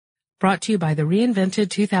Brought to you by the reinvented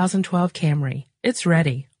 2012 Camry. It's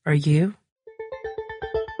ready. Are you?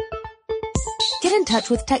 Get in touch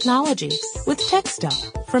with technology with Tech Stuff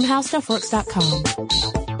from HowStuffWorks.com.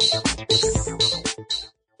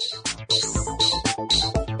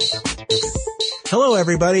 Hello,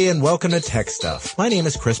 everybody, and welcome to Tech Stuff. My name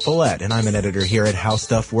is Chris Paulette, and I'm an editor here at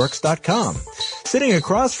HowStuffWorks.com. Sitting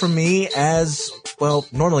across from me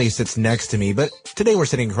normally he sits next to me, but today we're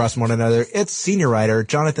sitting across from one another. It's senior writer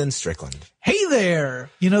Jonathan Strickland. Hey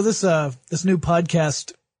there! You know, this new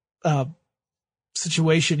podcast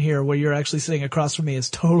situation here where you're actually sitting across from me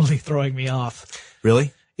is totally throwing me off.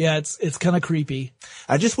 Really? Yeah, it's kind of creepy.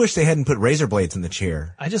 I just wish they hadn't put razor blades in the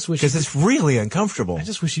chair. I just wish because it's really uncomfortable. I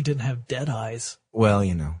just wish you didn't have dead eyes. Well,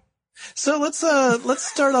 you know. So let's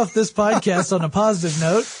start off this podcast on a positive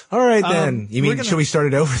note. All right then. You mean should we start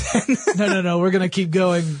it over then? No. We're gonna keep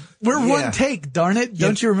going. We're one take, darn it!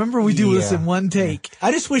 Don't you remember we do this in one take? Yeah.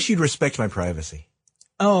 I just wish you'd respect my privacy.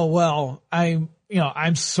 Oh well,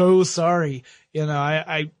 I'm so sorry.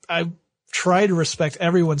 I try to respect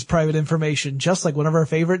everyone's private information, just like one of our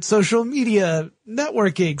favorite social media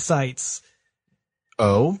networking sites.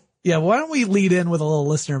 Oh? Yeah, why don't we lead in with a little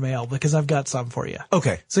listener mail, because I've got some for you.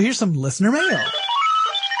 Okay. So here's some listener mail.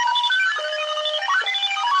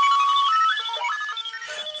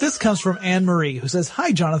 This comes from Anne Marie, who says,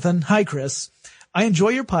 "Hi, Jonathan. Hi, Chris. I enjoy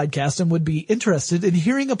your podcast and would be interested in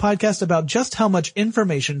hearing a podcast about just how much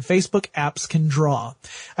information Facebook apps can draw.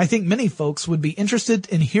 I think many folks would be interested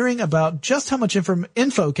in hearing about just how much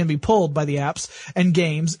info can be pulled by the apps and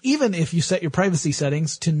games, even if you set your privacy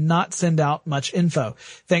settings to not send out much info.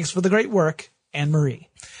 Thanks for the great work, Anne Marie."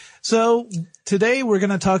 So today we're going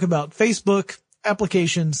to talk about Facebook,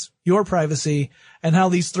 applications, your privacy, and how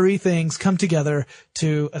these three things come together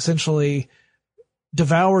to essentially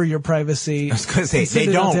devour your privacy. I was going to say, they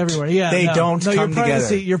don't. Everywhere. Yeah, they don't come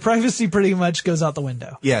together. Your privacy pretty much goes out the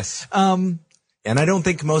window. Yes. And I don't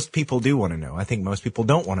think most people do want to know. I think most people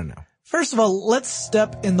don't want to know. First of all, let's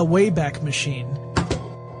step in the Wayback Machine.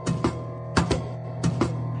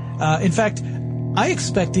 In fact, I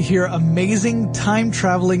expect to hear amazing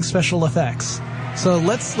time-traveling special effects. So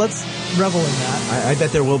let's revel in that. I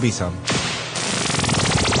bet there will be some.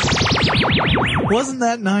 Wasn't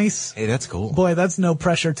that nice? Hey, that's cool. Boy, that's no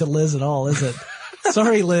pressure to Liz at all, is it?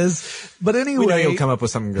 Sorry, Liz. But anyway. We know you'll come up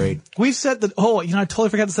with something great. We've set I totally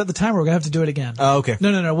forgot to set the timer. We're going to have to do it again. Oh, okay.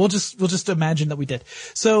 No. We'll just imagine that we did.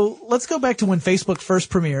 So let's go back to when Facebook first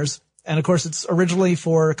premieres. And of course, it's originally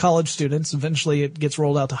for college students. Eventually it gets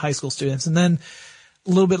rolled out to high school students. And then a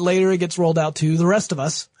little bit later, it gets rolled out to the rest of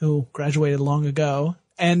us who graduated long ago.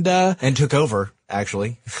 And took over,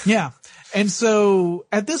 actually. Yeah. And so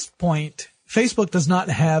at this point, Facebook does not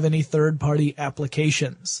have any third-party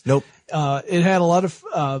applications. Nope. It had a lot of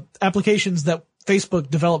applications that Facebook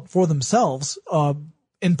developed for themselves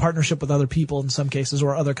in partnership with other people in some cases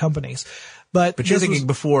or other companies. But you're thinking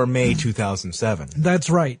before May 2007. That's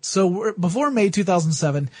right. So before May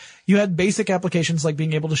 2007, you had basic applications like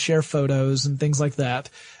being able to share photos and things like that.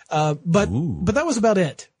 But that was about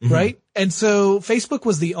it, right? And so Facebook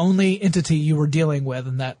was the only entity you were dealing with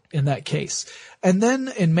in that case. And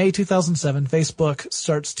then in May 2007, Facebook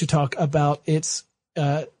starts to talk about its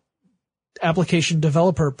application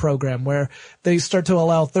developer program, where they start to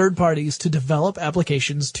allow third parties to develop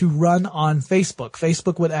applications to run on Facebook.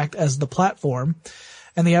 Facebook would act as the platform,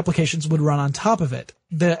 and the applications would run on top of it.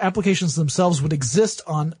 The applications themselves would exist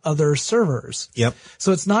on other servers. Yep.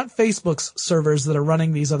 So it's not Facebook's servers that are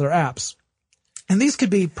running these other apps. And these could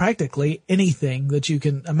be practically anything that you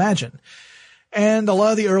can imagine. And a lot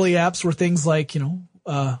of the early apps were things like,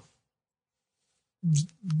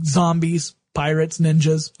 zombies, pirates,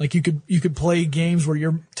 ninjas. Like you could play games where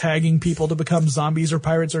you're tagging people to become zombies or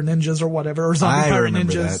pirates or ninjas or whatever, or zombie pirate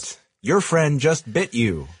ninjas. That. Your friend just bit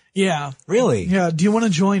you. Yeah. Really? Yeah. Do you want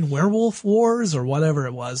to join Werewolf Wars or whatever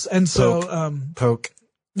it was? And so, Poke.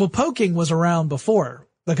 Well, poking was around before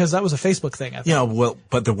because that was a Facebook thing, I think. Yeah, well,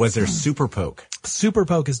 but was there Super Poke? Super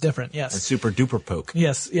Poke is different, yes. And Super Duper Poke.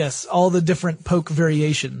 Yes. All the different poke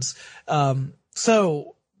variations.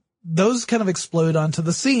 So those kind of explode onto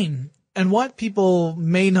the scene. And what people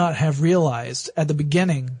may not have realized at the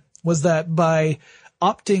beginning was that by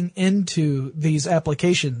opting into these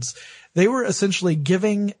applications, they were essentially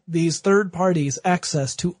giving these third parties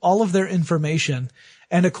access to all of their information.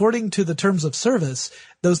 And according to the terms of service,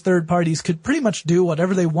 those third parties could pretty much do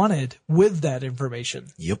whatever they wanted with that information.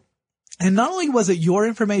 Yep. And not only was it your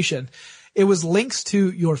information, it was links to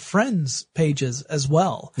your friends' pages as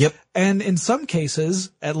well. Yep. And in some cases,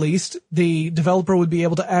 at least, the developer would be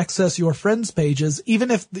able to access your friends' pages, even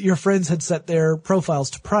if your friends had set their profiles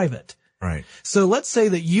to private. Right. So let's say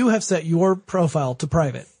that you have set your profile to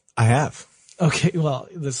private. I have. Okay, well,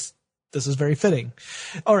 this is very fitting.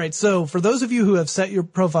 All right, so for those of you who have set your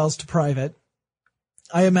profiles to private,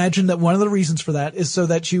 I imagine that one of the reasons for that is so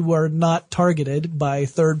that you are not targeted by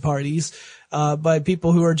third parties, by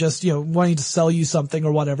people who are just, wanting to sell you something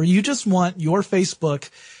or whatever. You just want your Facebook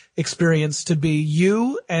experience to be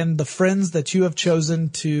you and the friends that you have chosen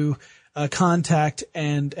to contact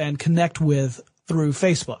and connect with through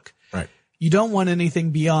Facebook. Right. You don't want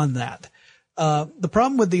anything beyond that. The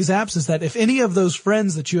problem with these apps is that if any of those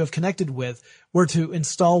friends that you have connected with were to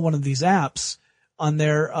install one of these apps on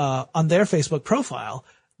their Facebook profile,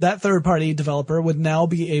 that third party developer would now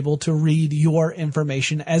be able to read your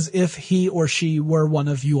information as if he or she were one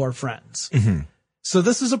of your friends. Mm-hmm. So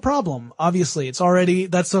this is a problem. Obviously,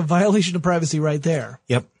 that's a violation of privacy right there.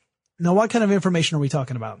 Yep. Now, what kind of information are we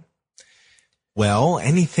talking about? Well,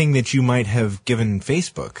 anything that you might have given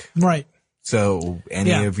Facebook. Right. So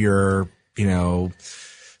any of your,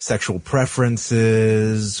 sexual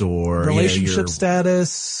preferences or relationship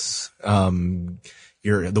status,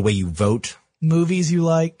 the way you vote, movies you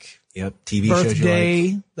like. Yep. TV birthday, shows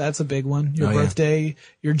you like. That's a big one. Your birthday,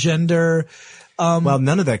 your gender. Well,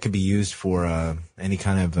 none of that could be used for any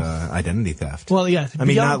kind of identity theft. Well, yeah. I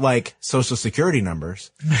mean, not like social security numbers.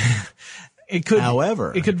 It could,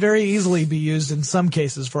 however, it could very easily be used in some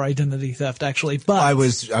cases for identity theft, actually. But I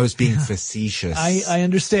was being facetious. I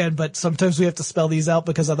understand, but sometimes we have to spell these out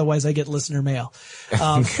because otherwise I get listener mail.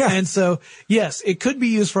 And so, yes, it could be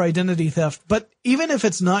used for identity theft, but even if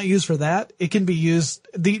it's not used for that, it can be used.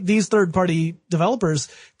 These third-party developers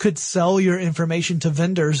could sell your information to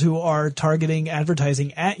vendors who are targeting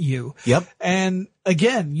advertising at you. Yep. And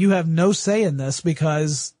again, you have no say in this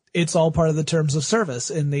because it's all part of the terms of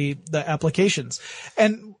service in the applications.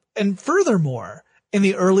 And furthermore, in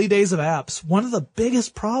the early days of apps, one of the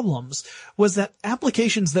biggest problems was that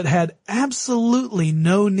applications that had absolutely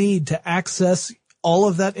no need to access all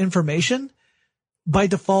of that information, by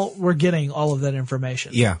default, were getting all of that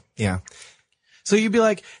information. Yeah, yeah. So you'd be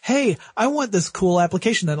like, hey, I want this cool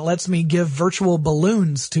application that lets me give virtual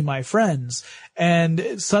balloons to my friends.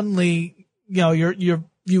 And suddenly,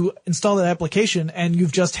 you install that application and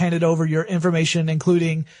you've just handed over your information,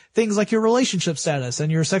 including things like your relationship status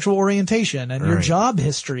and your sexual orientation and your job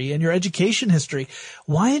history and your education history.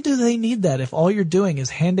 Why do they need that if all you're doing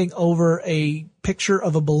is handing over a picture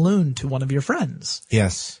of a balloon to one of your friends?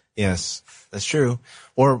 Yes, that's true.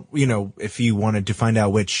 Or, if you wanted to find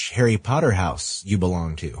out which Harry Potter house you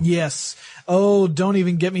belong to. Yes. Oh, don't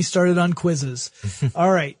even get me started on quizzes.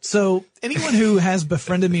 All right. So anyone who has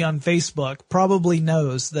befriended me on Facebook probably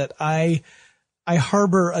knows that I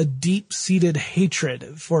harbor a deep-seated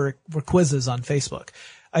hatred for quizzes on Facebook.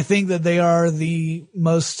 I think that they are the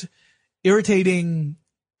most irritating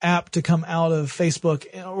app to come out of Facebook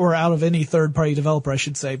or out of any third-party developer, I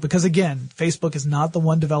should say, because again, Facebook is not the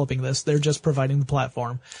one developing this. They're just providing the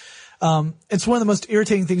platform. It's one of the most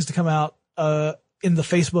irritating things to come out, in the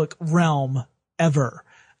Facebook realm ever.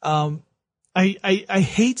 I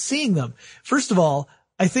hate seeing them. First of all,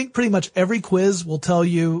 I think pretty much every quiz will tell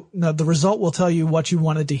you, the result will tell you what you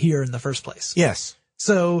wanted to hear in the first place. Yes.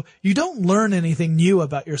 So you don't learn anything new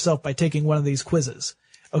about yourself by taking one of these quizzes.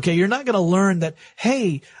 Okay. You're not going to learn that,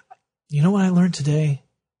 hey, you know what I learned today?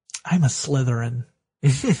 I'm a Slytherin.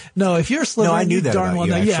 No, if you're Slytherin, I knew that darn well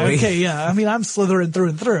know. Yeah. Okay. Yeah. I mean, I'm Slytherin through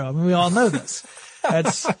and through. I mean, we all know this.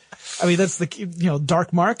 That's the,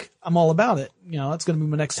 dark mark. I'm all about it. That's going to be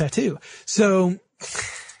my next tattoo. So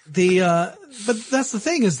but that's the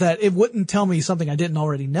thing is that it wouldn't tell me something I didn't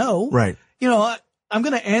already know. Right. I'm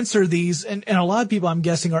going to answer these and a lot of people I'm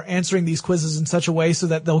guessing are answering these quizzes in such a way so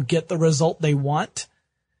that they'll get the result they want.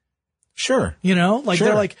 Sure.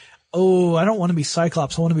 They're like, oh, I don't want to be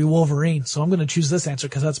Cyclops. I want to be Wolverine. So I'm going to choose this answer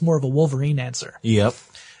because that's more of a Wolverine answer. Yep.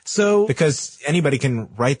 So because anybody can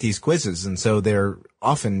write these quizzes, and so they're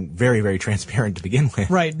often very, very transparent to begin with.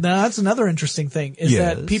 Right. Now that's another interesting thing is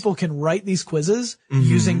that people can write these quizzes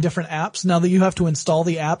using different apps. Now that you have to install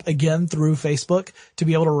the app again through Facebook to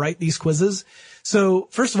be able to write these quizzes. So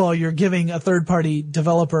first of all, you're giving a third party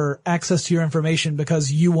developer access to your information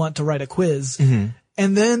because you want to write a quiz. Mm-hmm.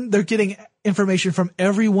 And then they're getting information from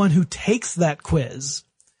everyone who takes that quiz.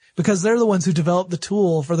 Because they're the ones who develop the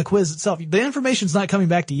tool for the quiz itself. The information's not coming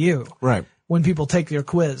back to you. Right. When people take their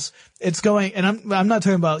quiz. It's going, and I'm not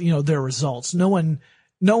talking about, their results. No one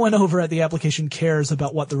over at the application cares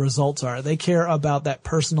about what the results are. They care about that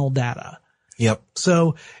personal data. Yep.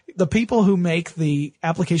 So the people who make the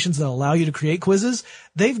applications that allow you to create quizzes,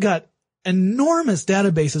 they've got enormous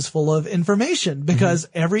databases full of information because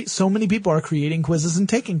so many people are creating quizzes and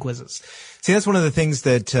taking quizzes. See, that's one of the things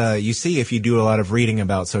that you see if you do a lot of reading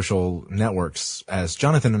about social networks, as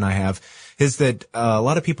Jonathan and I have, is that a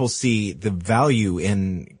lot of people see the value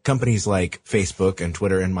in companies like Facebook and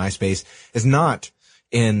Twitter and MySpace is not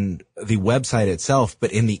in the website itself,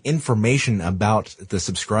 but in the information about the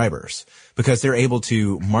subscribers, because they're able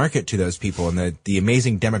to market to those people and the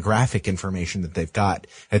amazing demographic information that they've got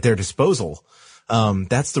at their disposal.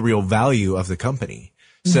 That's the real value of the company.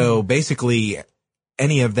 So basically,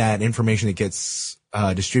 any of that information that gets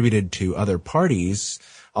distributed to other parties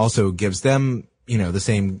also gives them,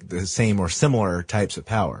 the same or similar types of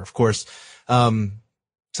power. Of course, some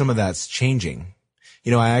of that's changing.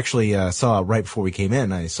 I actually saw right before we came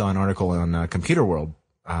in, I saw an article on Computer World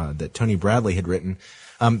that Tony Bradley had written.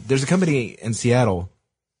 There's a company in Seattle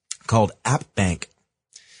called AppBank,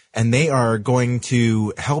 and they are going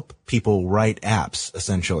to help people write apps,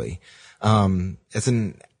 essentially. You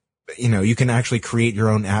can actually create your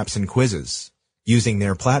own apps and quizzes using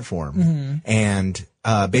their platform. And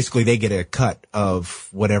basically they get a cut of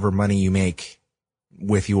whatever money you make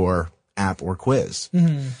with your app or quiz.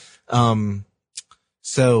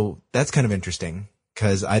 So that's kind of interesting,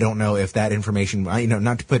 because I don't know if that information, I don't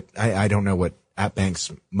know what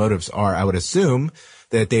AppBank's motives are. I would assume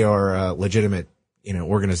that they are a legitimate,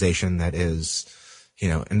 organization that is,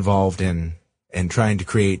 involved in trying to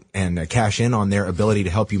create and cash in on their ability to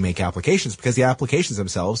help you make applications, because the applications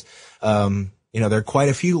themselves, there are quite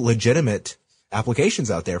a few legitimate applications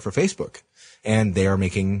out there for Facebook, and they are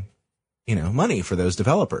making, money for those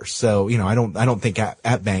developers. So, I don't think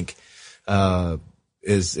AppBank,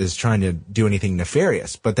 is trying to do anything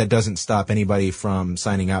nefarious, but that doesn't stop anybody from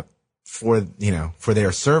signing up for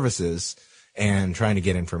their services and trying to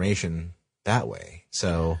get information that way.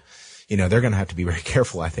 So, they're going to have to be very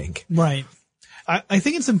careful, I think. Right. I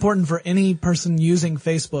think it's important for any person using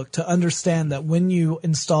Facebook to understand that when you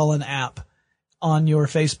install an app on your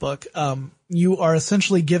Facebook, you are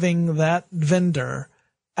essentially giving that vendor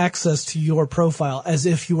access to your profile as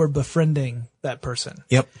if you were befriending that person.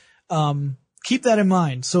 Yep. Keep that in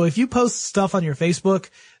mind. So if you post stuff on your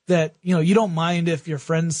Facebook that, you don't mind if your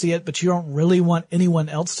friends see it, but you don't really want anyone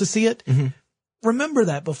else to see it, remember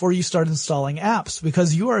that before you start installing apps,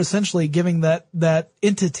 because you are essentially giving that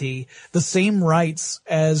entity the same rights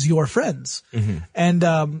as your friends. And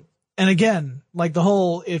again, like the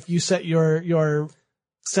whole, if you set your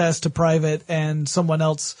status to private and someone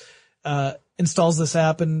else, installs this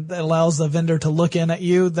app and allows the vendor to look in at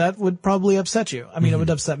you, that would probably upset you. I mean, it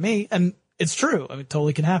would upset me, and it's true. I mean, it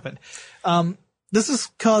totally can happen. This has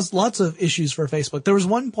caused lots of issues for Facebook. There was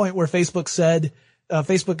one point where Facebook said,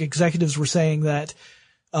 Facebook executives were saying that,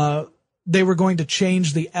 they were going to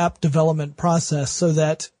change the app development process so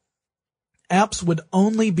that apps would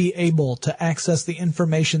only be able to access the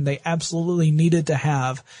information they absolutely needed to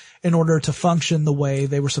have in order to function the way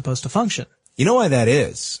they were supposed to function. You know why that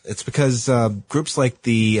is? It's because groups like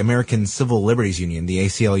the American Civil Liberties Union, the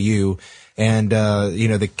ACLU, and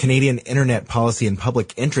the Canadian Internet Policy and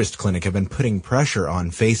Public Interest Clinic have been putting pressure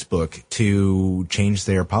on Facebook to change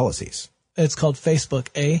their policies. It's called Facebook,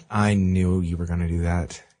 eh? I knew you were going to do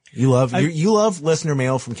that. You love listener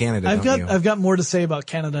mail from Canada. I've got more to say about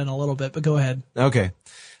Canada in a little bit, but go ahead. Okay.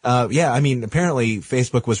 Apparently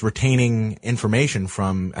Facebook was retaining information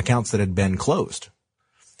from accounts that had been closed.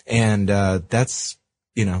 And that's,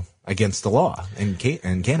 against the law in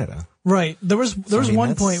Canada. Right. There was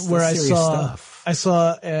one point where I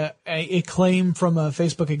saw a claim from a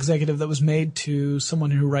Facebook executive that was made to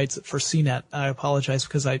someone who writes for CNET. I apologize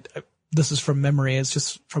because this is from memory. It's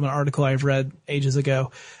just from an article I've read ages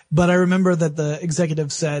ago. But I remember that the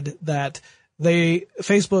executive said that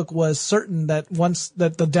Facebook was certain that once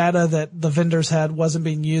that the data that the vendors had wasn't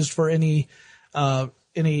being used for any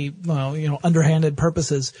underhanded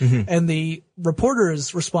purposes. And the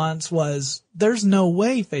reporter's response was, there's no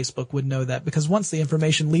way Facebook would know that, because once the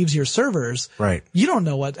information leaves your servers, right, you don't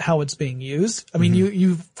know how it's being used. I mean,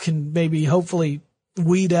 you can maybe hopefully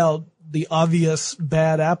weed out the obvious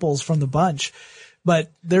bad apples from the bunch,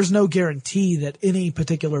 but there's no guarantee that any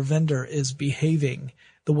particular vendor is behaving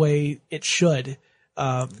the way it should,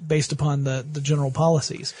 based upon the general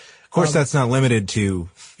policies. Of course, that's not limited to,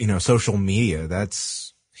 social media.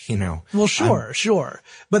 That's, Well, sure.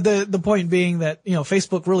 But the point being that,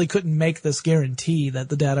 Facebook really couldn't make this guarantee that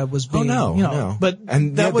the data was being, no. But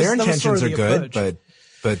their intentions sort of are good, approach.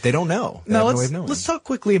 but they don't know. Now let's talk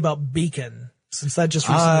quickly about Beacon, since that just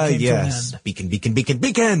recently came to an end.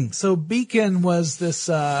 Beacon. So Beacon was this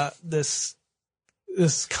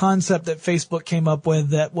concept that Facebook came up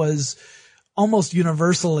with that was almost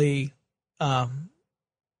universally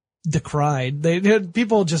decried.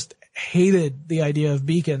 People just hated the idea of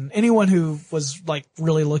Beacon. Anyone who was like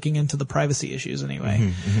really looking into the privacy issues anyway.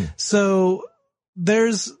 Mm-hmm. So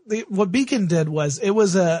what Beacon did was it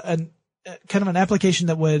was a kind of an application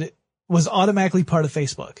that was automatically part of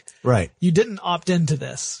Facebook. Right. You didn't opt into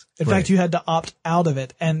this. In fact, you had to opt out of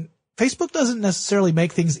it. And Facebook doesn't necessarily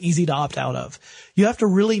make things easy to opt out of. You have to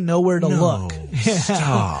really know where to look.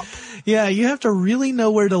 Stop. Yeah, you have to really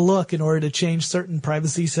know where to look in order to change certain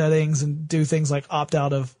privacy settings and do things like opt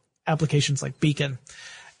out of applications like Beacon.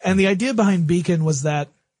 And the idea behind Beacon was that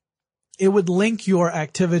it would link your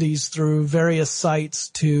activities through various sites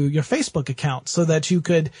to your Facebook account so that you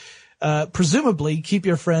could presumably keep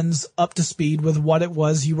your friends up to speed with what it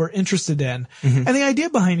was you were interested in. Mm-hmm. And the idea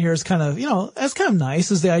behind here is kind of, that's kind of nice,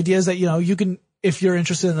 is the idea is that, you can, if you're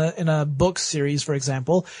interested in a book series, for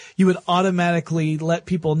example, you would automatically let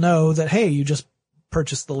people know that, hey, you just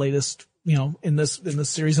purchased the latest, in this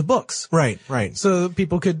series of books. Right, right. So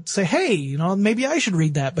people could say, hey, maybe I should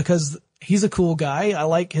read that because he's a cool guy. I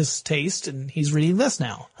like his taste and he's reading this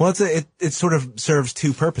now. Well, it sort of serves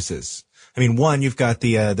two purposes. I mean, one, you've got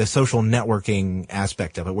the social networking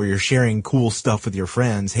aspect of it where you're sharing cool stuff with your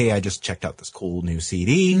friends. Hey, I just checked out this cool new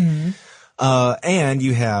CD. Mm-hmm. And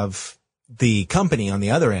you have the company on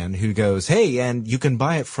the other end who goes, hey, and you can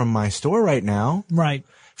buy it from my store right now. Right.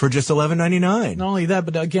 For just $11.99. Not only that,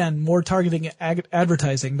 but again, more targeting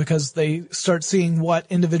advertising because they start seeing what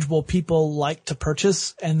individual people like to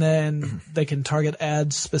purchase and then they can target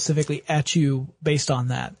ads specifically at you based on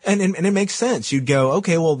that. And it makes sense. You'd go,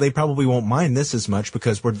 okay, well, they probably won't mind this as much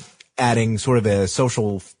because we're adding sort of a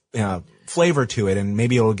social flavor to it, and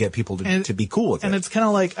maybe it'll get people to be cool with it. And it's kind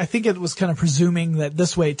of like, I think it was kind of presuming that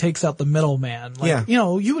this way it takes out the middleman. Like,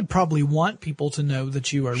 you would probably want people to know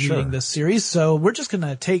that you are reading this series, so we're just going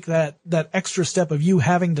to take that extra step of you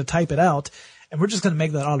having to type it out, and we're just going to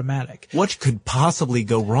make that automatic. What could possibly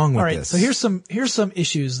go wrong with this? So here's some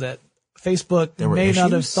issues that Facebook may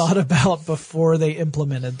not have thought about before they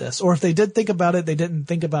implemented this, or if they did think about it, they didn't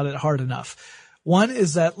think about it hard enough. One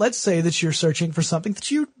is that let's say that you're searching for something that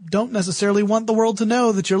you don't necessarily want the world to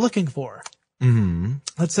know that you're looking for. Mm-hmm.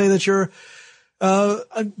 Let's say that you're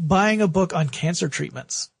buying a book on cancer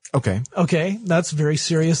treatments. Okay. That's a very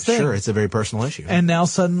serious thing. Sure, it's a very personal issue. And now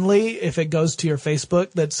suddenly, if it goes to your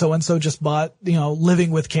Facebook that so-and-so just bought, Living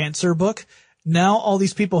with Cancer book, now all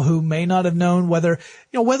these people who may not have known whether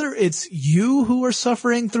it's you who are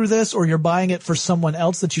suffering through this or you're buying it for someone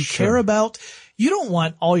else that you care about, you don't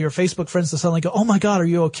want all your Facebook friends to suddenly go, oh my God, are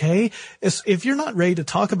you okay? If you're not ready to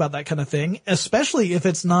talk about that kind of thing, especially if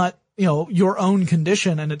it's not, your own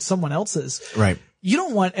condition and it's someone else's. Right. You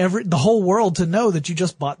don't want the whole world to know that you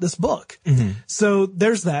just bought this book. Mm-hmm. So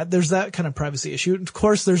there's that kind of privacy issue. Of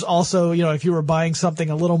course, there's also, if you were buying something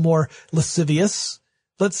a little more lascivious,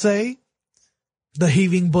 let's say, The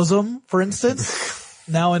Heaving Bosom, for instance,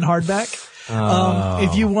 now in hardback.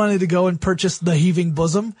 If you wanted to go and purchase The Heaving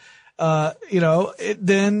Bosom,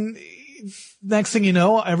 then next thing you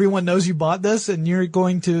know, everyone knows you bought this and you're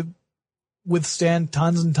going to withstand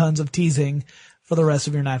tons and tons of teasing for the rest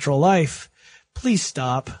of your natural life. Please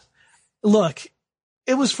stop. Look,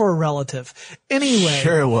 it was for a relative. Anyway.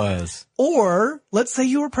 Sure it was. Or let's say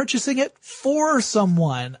you were purchasing it for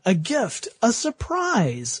someone, a gift, a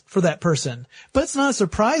surprise for that person. But it's not a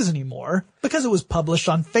surprise anymore because it was published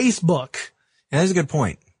on Facebook. Yeah, that's a good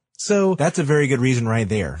point. So that's a very good reason right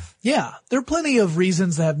there. Yeah. There are plenty of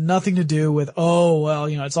reasons that have nothing to do with,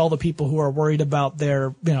 it's all the people who are worried about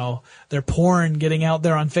their porn getting out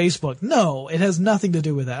there on Facebook. No, it has nothing to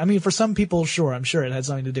do with that. I mean, for some people, sure, I'm sure it had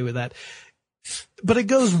something to do with that. But it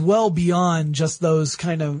goes well beyond just those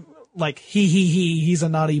kind of like, he's a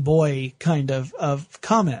naughty boy kind of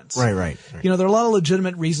comments. Right. There are a lot of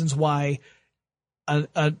legitimate reasons why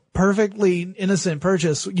a perfectly innocent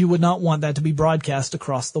purchase, you would not want that to be broadcast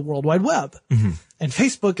across the World Wide Web. Mm-hmm. And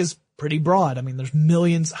Facebook is pretty broad. I mean, there's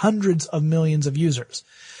millions, hundreds of millions of users.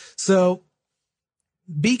 So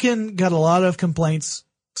Beacon got a lot of complaints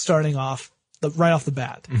starting off right off the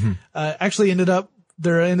bat. Mm-hmm. Actually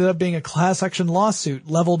there ended up being a class action lawsuit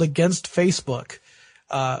leveled against Facebook,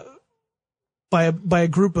 by a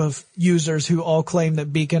group of users who all claimed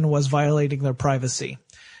that Beacon was violating their privacy.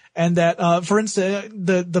 And that, for instance,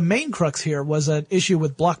 the main crux here was an issue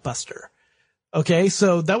with Blockbuster. Okay.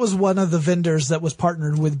 So that was one of the vendors that was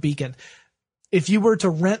partnered with Beacon. If you were to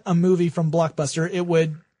rent a movie from Blockbuster, it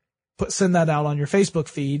would send that out on your Facebook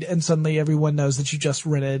feed and suddenly everyone knows that you just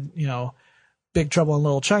rented, Big Trouble in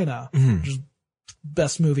Little China, which is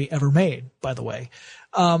best movie ever made, by the way.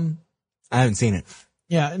 I haven't seen it.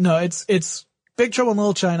 Yeah. No, it's Big Trouble in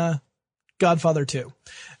Little China, Godfather 2.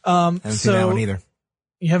 Haven't seen that one either.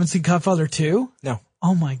 You haven't seen Godfather 2? No.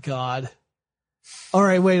 Oh my God. All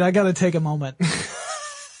right, wait, I gotta take a moment.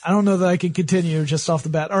 I don't know that I can continue just off the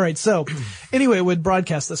bat. All right, so anyway, would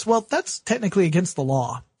broadcast this. Well, that's technically against the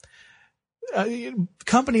law.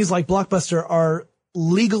 Companies like Blockbuster are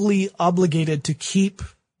legally obligated to keep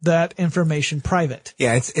that information private.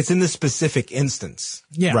 Yeah, it's in this specific instance.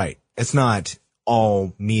 Yeah. Right. It's not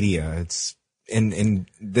all media. It's in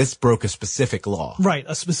this broke a specific law. Right.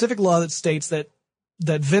 A specific law that states that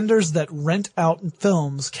vendors that rent out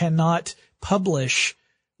films cannot publish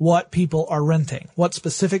what people are renting, what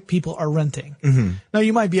specific people are renting. Mm-hmm. Now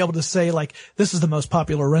you might be able to say like, this is the most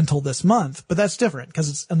popular rental this month, but that's different because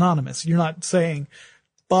it's anonymous. You're not saying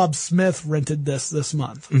Bob Smith rented this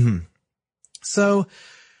month. Mm-hmm. So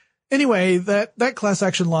anyway, that class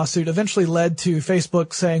action lawsuit eventually led to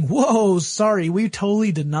Facebook saying, whoa, sorry, we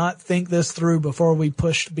totally did not think this through before we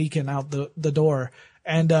pushed Beacon out the door.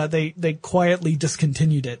 And they quietly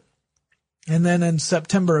discontinued it. And then in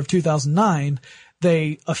September of 2009,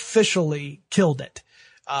 they officially killed it.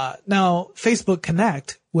 Now, Facebook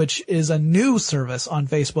Connect, which is a new service on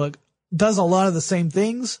Facebook, does a lot of the same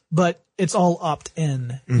things, but it's all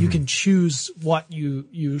opt-in. Mm-hmm. You can choose what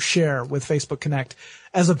you share with Facebook Connect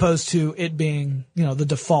as opposed to it being, the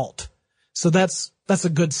default. So that's a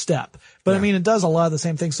good step. But yeah. I mean, it does a lot of the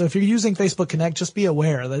same things. So if you're using Facebook Connect, just be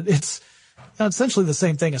aware that it's essentially the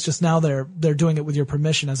same thing. It's just now they're doing it with your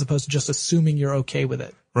permission as opposed to just assuming you're okay with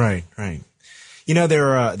it. Right.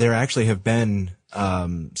 There actually have been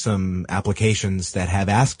some applications that have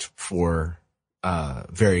asked for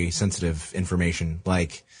very sensitive information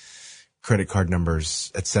like credit card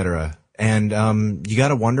numbers, etc. And you got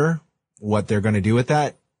to wonder what they're going to do with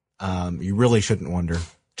that. You really shouldn't wonder.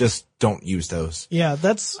 Just don't use those. Yeah,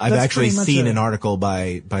 I've actually seen an article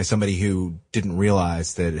by somebody who didn't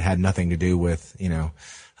realize that it had nothing to do with,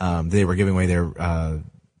 they were giving away their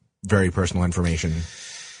very personal information.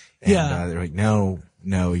 And, they're like, no,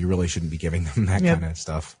 you really shouldn't be giving them that kind of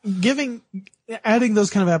stuff. Adding those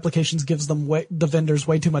kind of applications gives them the vendors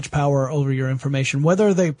way too much power over your information.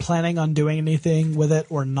 Whether they're planning on doing anything with it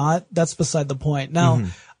or not, that's beside the point. Now,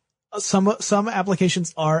 some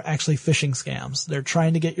applications are actually phishing scams. They're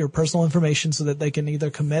trying to get your personal information so that they can either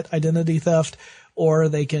commit identity theft or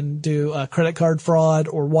they can do credit card fraud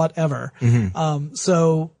or whatever.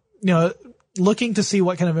 So, looking to see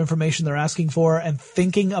what kind of information they're asking for and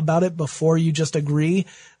thinking about it before you just agree,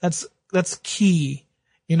 that's key.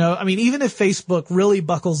 Even if Facebook really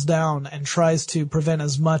buckles down and tries to prevent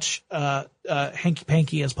as much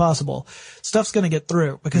hanky-panky as possible, stuff's going to get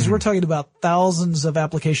through because we're talking about thousands of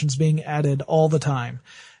applications being added all the time.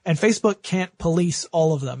 And Facebook can't police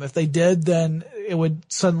all of them. If they did, then it would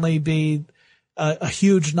suddenly be a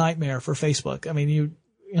huge nightmare for Facebook. I mean,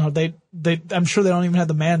 I'm sure they don't even have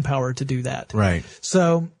the manpower to do that. Right.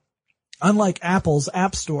 So unlike Apple's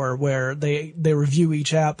App Store where they review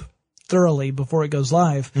each app thoroughly before it goes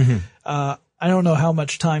live, I don't know how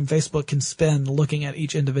much time Facebook can spend looking at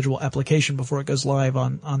each individual application before it goes live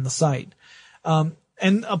on the site.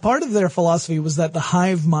 And a part of their philosophy was that the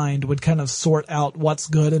hive mind would kind of sort out what's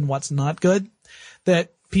good and what's not good,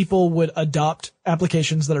 that people would adopt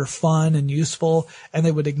applications that are fun and useful and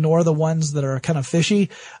they would ignore the ones that are kind of fishy.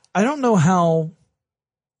 I don't know how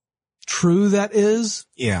true that is.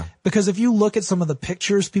 Yeah. Because if you look at some of the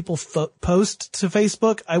pictures people post to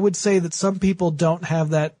Facebook, I would say that some people don't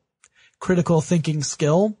have that critical thinking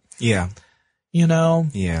skill. Yeah.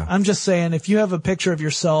 Yeah. I'm just saying, if you have a picture of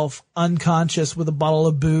yourself unconscious with a bottle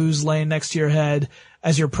of booze laying next to your head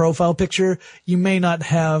as your profile picture, you may not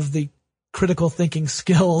have the critical thinking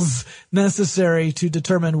skills necessary to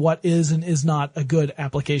determine what is and is not a good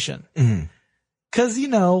application. 'Cause,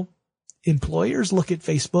 employers look at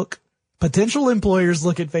Facebook, potential employers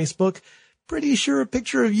look at Facebook. Pretty sure a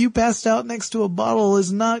picture of you passed out next to a bottle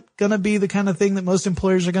is not going to be the kind of thing that most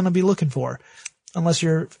employers are going to be looking for, unless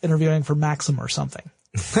you're interviewing for Maxim or something.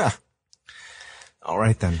 All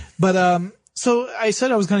right then. But, so I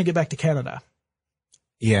said I was going to get back to Canada.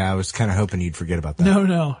 Yeah, I was kind of hoping you'd forget about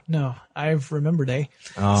that. No. I've remembered, eh?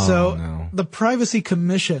 No. The Privacy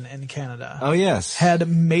Commission in Canada. Oh, yes. Had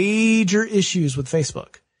major issues with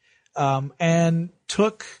Facebook, and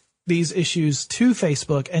took these issues to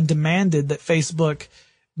Facebook and demanded that Facebook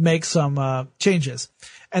make some, changes.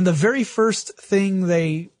 And the very first thing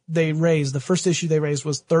the first issue they raised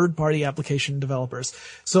was third-party application developers.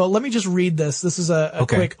 So let me just read this. This is a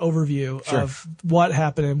quick overview of what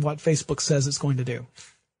happened and what Facebook says it's going to do.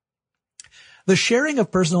 The sharing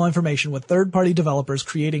of personal information with third-party developers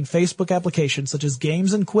creating Facebook applications such as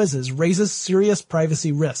games and quizzes raises serious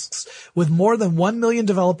privacy risks. With more than 1 million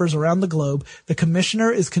developers around the globe, the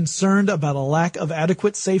commissioner is concerned about a lack of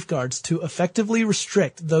adequate safeguards to effectively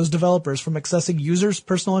restrict those developers from accessing users'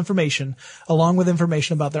 personal information along with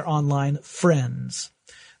information about their online friends.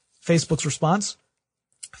 Facebook's response: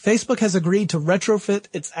 Facebook has agreed to retrofit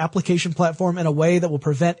its application platform in a way that will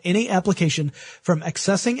prevent any application from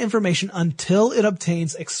accessing information until it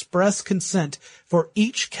obtains express consent for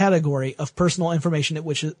each category of personal information it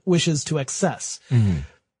wishes to access. Mm-hmm.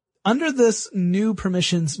 Under this new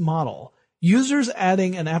permissions model, users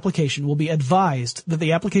adding an application will be advised that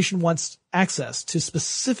the application wants access to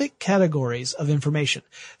specific categories of information.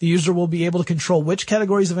 The user will be able to control which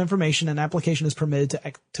categories of information an application is permitted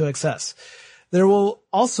to access. There will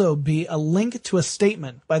also be a link to a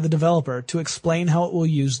statement by the developer to explain how it will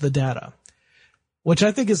use the data, which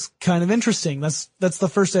I think is kind of interesting. That's the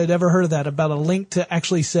first I'd ever heard of that, about a link to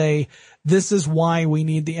actually say, this is why we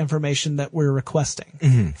need the information that we're requesting.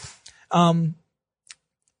 Mm-hmm.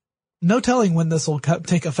 No telling when this will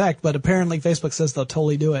take effect, but apparently Facebook says they'll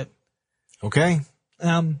totally do it. Okay.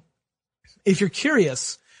 If you're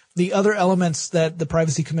curious, the other elements that the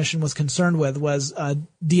Privacy Commission was concerned with was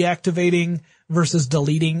deactivating versus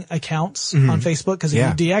deleting accounts on Facebook. Because if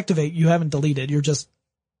you deactivate, you haven't deleted. You're just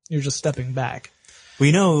stepping back.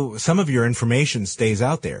 We know some of your information stays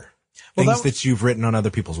out there. Well, Things that you've written on other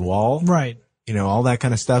people's wall. Right. You know, all that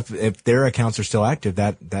kind of stuff. If their accounts are still active,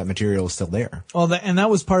 that material is still there. Well, and that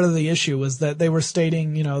was part of the issue, was that they were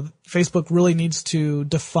stating, Facebook really needs to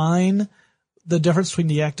define the difference between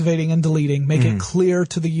deactivating and deleting, make it clear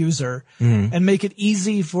to the user, and make it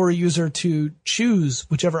easy for a user to choose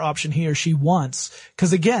whichever option he or she wants.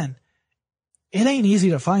 Because again, it ain't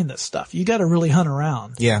easy to find this stuff. You got to really hunt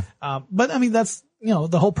around. Yeah. But I mean, that's,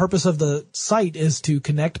 the whole purpose of the site is to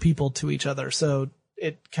connect people to each other. So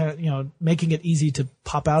it kind of, making it easy to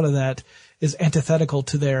pop out of that is antithetical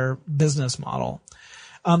to their business model.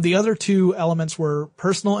 The other two elements were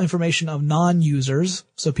personal information of non-users,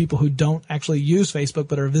 so people who don't actually use Facebook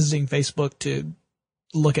but are visiting Facebook to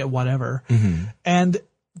look at whatever, and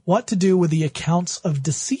what to do with the accounts of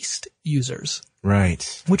deceased users.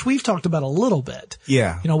 Right. Which we've talked about a little bit.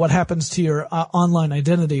 Yeah. What happens to your online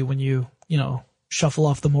identity when you, shuffle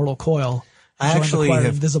off the mortal coil. I actually have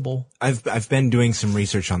invisible. I've been doing some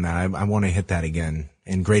research on that. I want to hit that again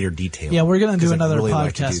in greater detail. Yeah, we're going to do another really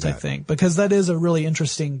podcast, I think, because that is a really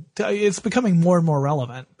interesting. It's becoming more and more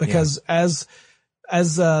relevant because as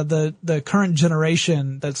the current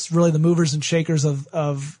generation, that's really the movers and shakers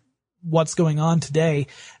of what's going on today,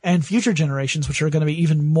 and future generations, which are going to be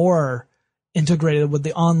even more integrated with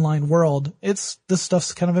the online world. This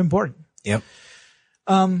stuff's kind of important. Yep.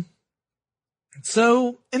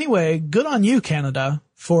 So anyway, good on you, Canada,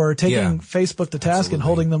 for taking Facebook to task and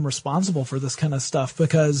holding them responsible for this kind of stuff,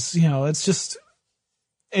 because,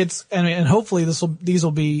 and hopefully these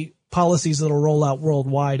will be policies that'll roll out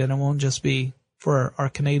worldwide, and it won't just be for our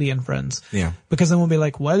Canadian friends. Yeah. Because then we'll be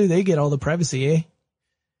like, why do they get all the privacy, eh?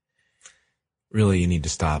 Really, you need to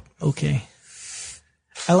stop. Okay.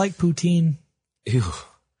 I like poutine. Ew.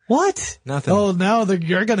 What? Nothing. Oh, now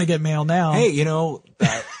you're going to get mail now. Hey,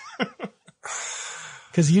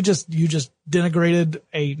 because you just denigrated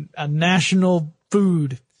a national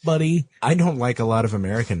food, buddy. I don't like a lot of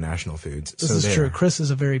American national foods. This is true. Chris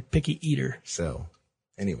is a very picky eater. So,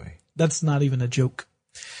 anyway. That's not even a joke.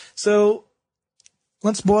 So,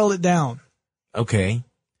 let's boil it down. Okay.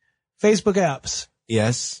 Facebook apps.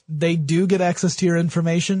 Yes. They do get access to your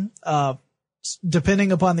information.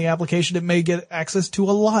 Depending upon the application, it may get access to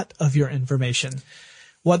a lot of your information.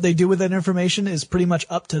 What they do with that information is pretty much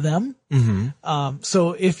up to them. Mm-hmm.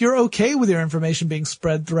 So if you're okay with your information being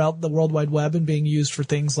spread throughout the World Wide Web and being used for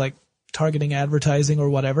things like targeting advertising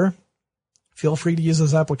or whatever, feel free to use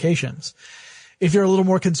those applications. If you're a little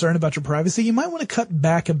more concerned about your privacy, you might want to cut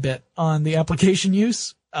back a bit on the application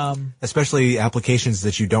use. Especially applications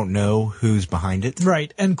that you don't know who's behind it.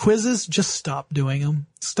 Right. And quizzes, just stop doing them.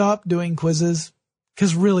 Stop doing quizzes.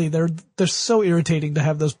 Cause really, they're so irritating to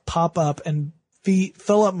have those pop up and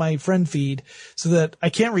fill up my friend feed so that I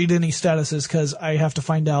can't read any statuses because I have to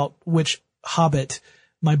find out which hobbit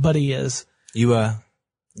my buddy is. You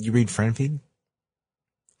read friend feed?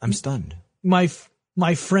 I'm stunned. My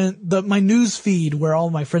news feed where all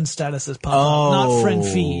my friend statuses pop up, not friend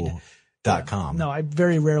feed. .com. No, I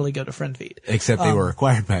very rarely go to friend feed. Except they were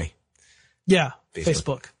acquired by. Yeah,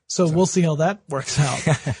 Facebook. So we'll see how that works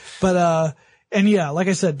out. But, and yeah, like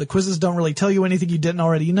I said, the quizzes don't really tell you anything you didn't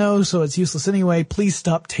already know, so it's useless anyway. Please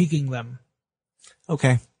stop taking them.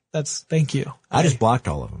 Okay. Thank you. I just blocked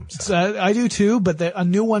all of them. So I do too, but a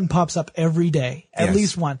new one pops up every day, at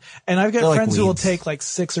least one. And I've got friends who will take like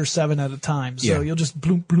 6 or 7 at a time. So you'll just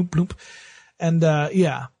bloop, bloop, bloop. And,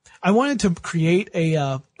 I wanted to create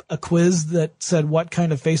a quiz that said, what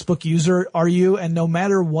kind of Facebook user are you? And no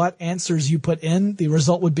matter what answers you put in, the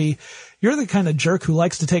result would be, you're the kind of jerk who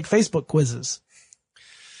likes to take Facebook quizzes.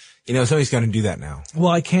 Somebody's got to do that now.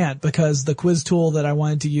 Well, I can't, because the quiz tool that I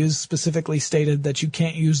wanted to use specifically stated that you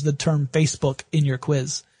can't use the term Facebook in your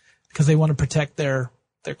quiz because they want to protect their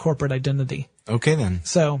corporate identity. Okay, then.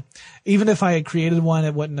 So even if I had created one,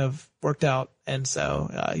 it wouldn't have worked out. And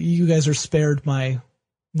so, you guys are spared my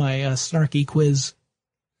snarky quiz.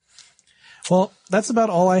 Well, that's about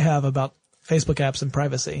all I have about Facebook apps and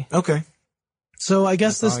privacy. Okay. So I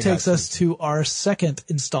guess this takes us to our second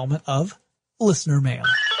installment of Listener Mail.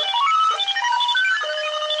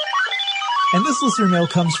 And this listener mail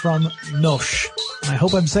comes from Nosh. I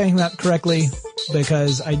hope I'm saying that correctly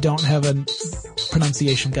because I don't have a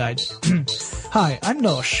pronunciation guide. Hi, I'm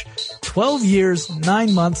Nosh, 12 years,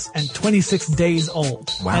 9 months, and 26 days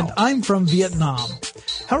old. Wow. And I'm from Vietnam.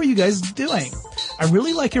 How are you guys doing? I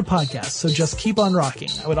really like your podcast, so just keep on rocking.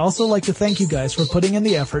 I would also like to thank you guys for putting in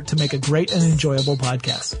the effort to make a great and enjoyable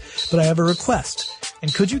podcast. But I have a request.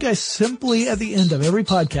 And could you guys simply, at the end of every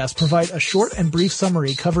podcast, provide a short and brief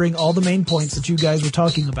summary covering all the main points that you guys were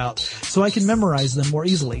talking about so I can memorize them more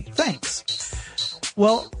easily? Thanks.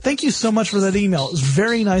 Well, thank you so much for that email. It was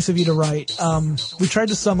very nice of you to write. We tried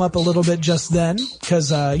to sum up a little bit just then because,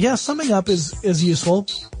 summing up is useful.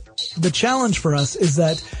 The challenge for us is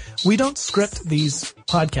that we don't script these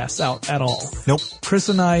podcasts out at all. Nope. Chris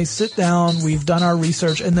and I sit down, we've done our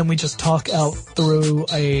research, and then we just talk out through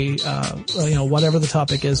whatever the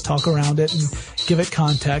topic is, talk around it and give it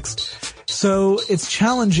context. So it's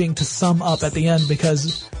challenging to sum up at the end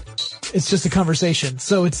because it's just a conversation.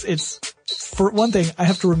 So it's for one thing, I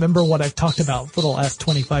have to remember what I've talked about for the last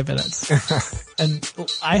 25 minutes. And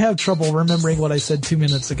I have trouble remembering what I said 2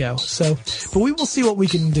 minutes ago. But we will see what we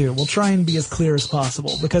can do. We'll try and be as clear as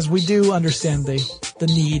possible because we do understand the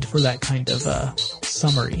need for that kind of,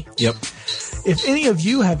 summary. Yep. If any of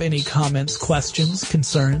you have any comments, questions,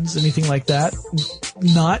 concerns, anything like that,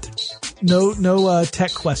 no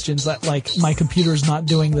tech questions like my computer's not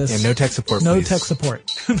doing this. Yeah, no tech support, No please. tech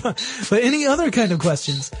support. But any other kind of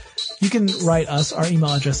questions, you can write us. Our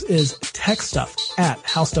email address is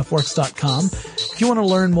techstuff@howstuffworks.com. If you want to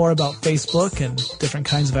learn more about Facebook and different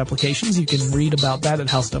kinds of applications, you can read about that at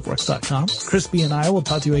howstuffworks.com. Crispy and I will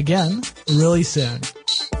talk to you again really soon.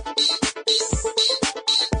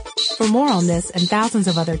 For more on this and thousands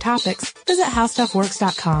of other topics, visit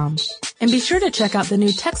howstuffworks.com. And be sure to check out the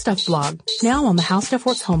new Tech Stuff blog, now on the How Stuff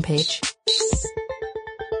Works homepage.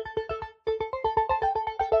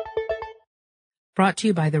 Brought to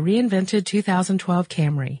you by the reinvented 2012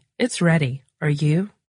 Camry. It's ready. Are you?